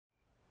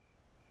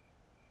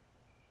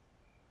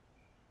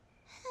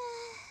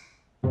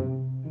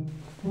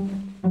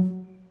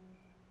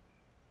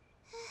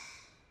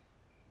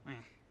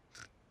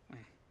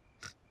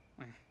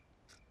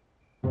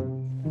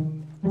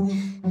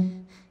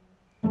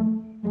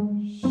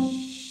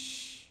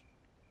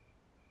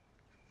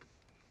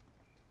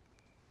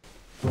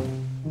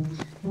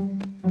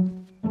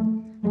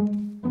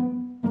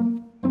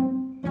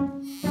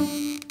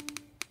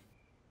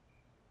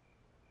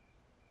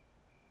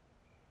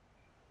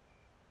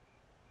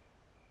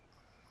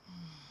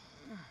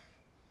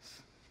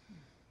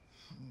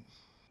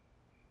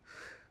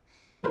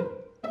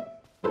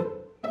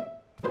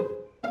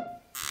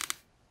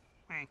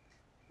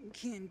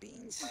canned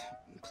beans,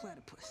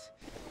 platypus,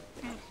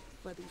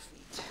 feather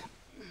feet.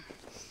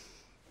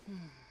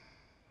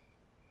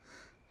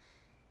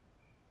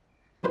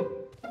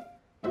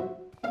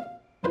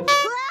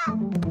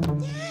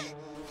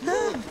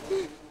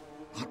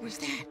 What was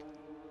that?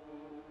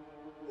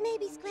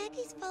 Maybe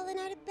Squacky's fallen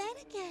out of bed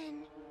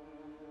again.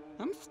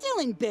 I'm still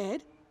in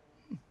bed.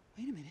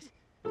 Wait a minute.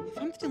 If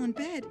I'm still in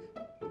bed,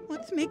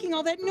 what's making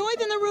all that noise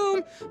in the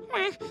room?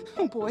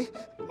 Oh boy.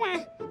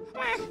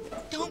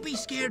 Don't be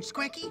scared,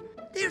 Squacky.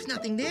 There's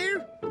nothing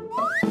there.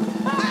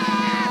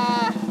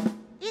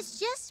 It's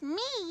just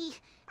me.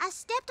 I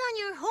stepped on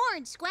your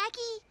horn,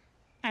 Squacky.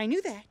 I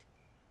knew that.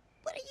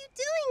 What are you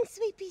doing,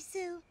 Sweetpea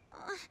Sue?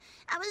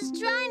 I was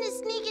trying to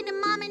sneak into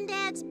Mom and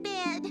Dad's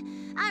bed.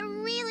 I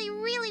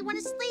really want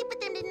to sleep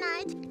with them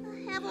tonight.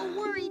 I have a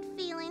worried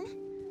feeling.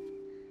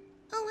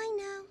 Oh, I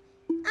know.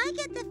 I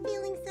get the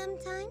feeling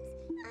sometimes.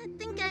 I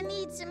think I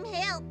need some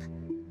help.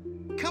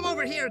 Come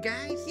over here,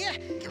 guys. Yeah,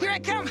 here I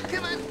come.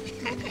 Come on.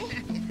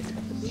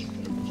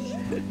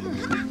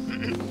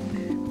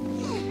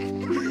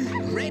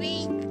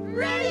 Ready?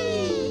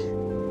 Ready!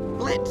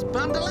 Let's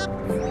bundle up.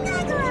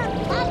 Snuggle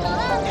up! Bundle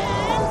up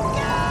and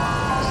go!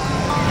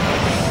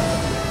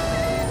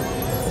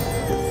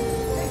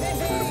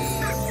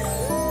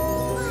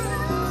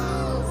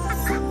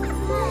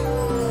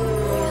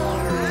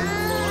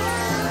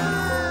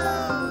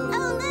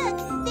 Oh, look!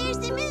 There's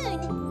the moon!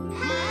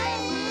 Hi!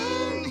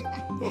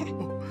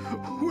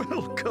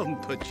 Welcome,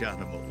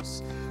 Pajanimals.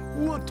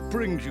 What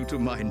brings you to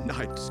my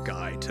night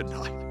sky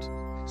tonight?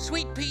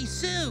 Sweetpea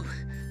Sue.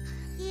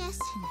 Yes,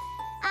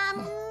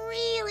 I'm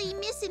really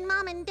missing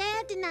Mom and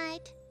Dad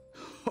tonight.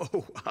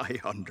 Oh, I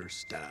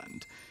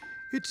understand.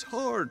 It's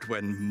hard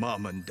when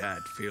Mom and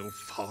Dad feel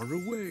far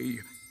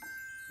away.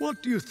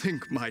 What do you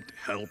think might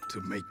help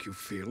to make you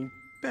feel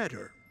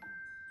better?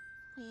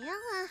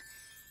 Well,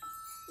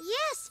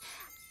 yes,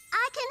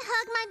 I can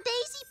hug my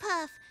Daisy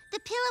Puff, the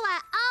pillow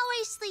I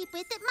always sleep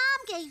with that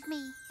Mom gave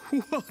me.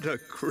 What a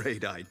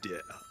great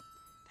idea.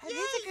 That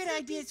is a good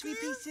idea,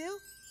 Sweetpea Sue.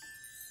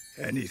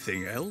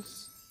 Anything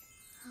else?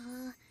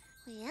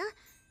 Well,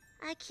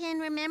 I can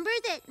remember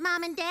that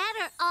Mom and Dad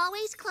are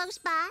always close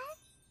by.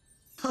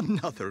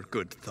 Another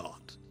good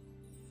thought.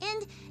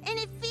 And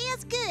it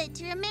feels good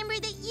to remember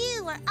that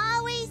you are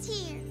always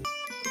here.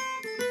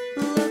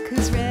 Look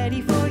who's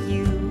ready for